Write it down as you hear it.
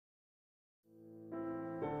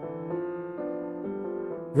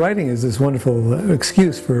Writing is this wonderful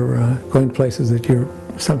excuse for going to places that you're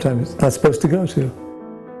sometimes not supposed to go to,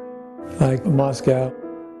 like Moscow.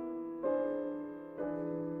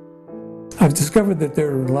 I've discovered that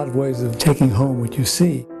there are a lot of ways of taking home what you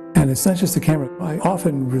see, and it's not just the camera. I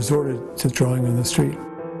often resorted to drawing on the street.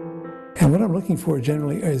 And what I'm looking for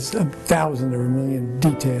generally is 1,000 or 1,000,000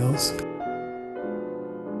 details.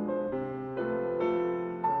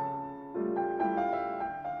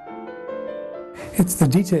 It's the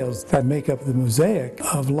details that make up the mosaic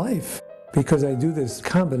of life. Because I do this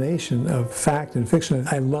combination of fact and fiction,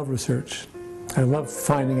 I love research. I love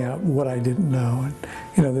finding out what I didn't know. And,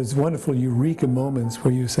 you know, there's wonderful eureka moments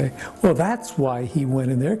where you say, well, that's why he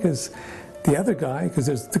went in there, because the other guy, because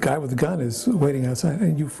there's the guy with the gun is waiting outside.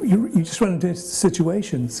 And you just run into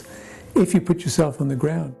situations if you put yourself on the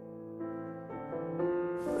ground.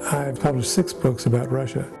 I've published 6 books about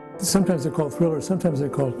Russia. Sometimes they're called thrillers, sometimes they're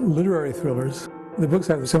called literary thrillers. The books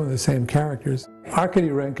have some of the same characters. Arkady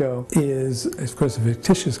is, of course, a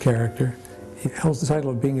fictitious character. He holds the title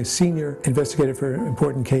of being a senior investigator for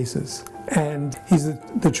important cases. And he's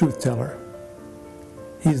the truth teller.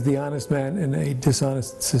 He's the honest man in a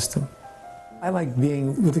dishonest system. I like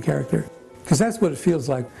being with the character, because that's what it feels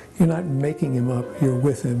like. You're not making him up, you're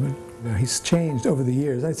with him. You know, he's changed over the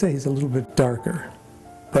years. I'd say he's a little bit darker,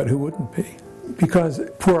 but who wouldn't be? Because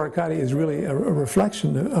poor Arkady is really a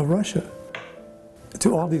reflection of Russia.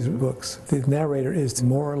 To all these books, the narrator is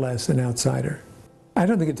more or less an outsider. I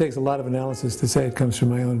don't think it takes a lot of analysis to say it comes from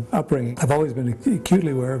my own upbringing. I've always been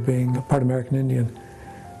acutely aware of being a part American Indian.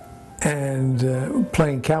 And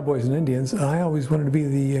playing cowboys and Indians, I always wanted to be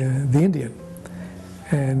the Indian.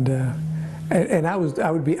 And I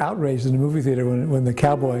would be outraged in the movie theater when the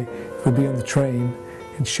cowboy would be on the train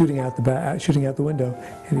and shooting out the window,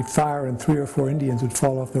 and he'd fire and 3 or 4 Indians would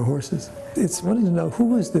fall off their horses. It's wanting to know,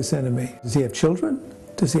 who is this enemy? Does he have children?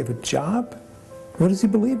 Does he have a job? What does he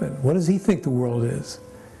believe in? What does he think the world is?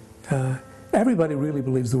 Everybody really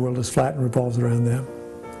believes the world is flat and revolves around them.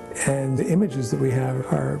 And the images that we have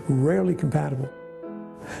are rarely compatible.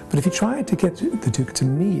 But if you try to get the two to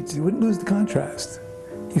meet, you wouldn't lose the contrast.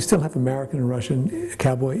 You still have American and Russian,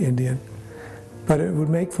 cowboy, Indian, but it would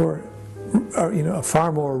make for a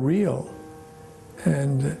far more real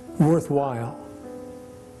and worthwhile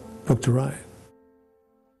book to write.